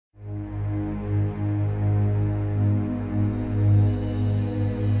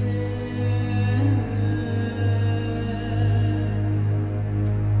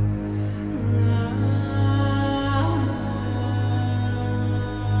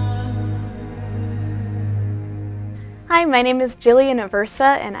Hi, my name is Jillian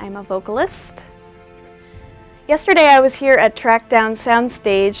Aversa and I'm a vocalist. Yesterday I was here at Trackdown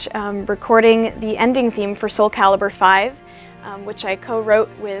Soundstage recording the ending theme for SOULCALIBUR V, which I co-wrote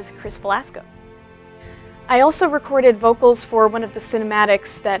with Cris Velasco. I also recorded vocals for one of the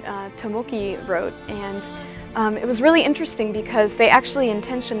cinematics that Tomoki wrote, and it was really interesting because they actually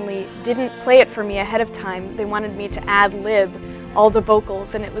intentionally didn't play it for me ahead of time. They wanted me to ad-lib all the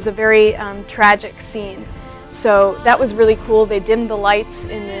vocals, and it was a very tragic scene. So that was really cool. They dimmed the lights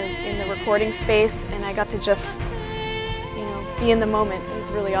in the recording space, and I got to just, be in the moment. It was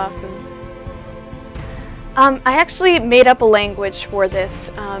really awesome. I actually made up a language for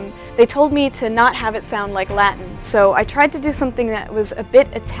this. They told me to not have it sound like Latin, so I tried to do something that was a bit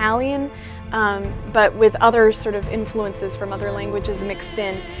Italian, but with other sort of influences from other languages mixed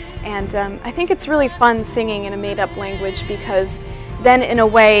in. And I think it's really fun singing in a made-up language because then, in a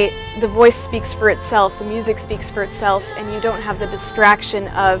way, the voice speaks for itself, the music speaks for itself, and you don't have the distraction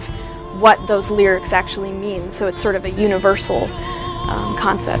of what those lyrics actually mean. So it's sort of a universal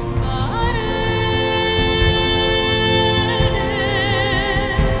concept.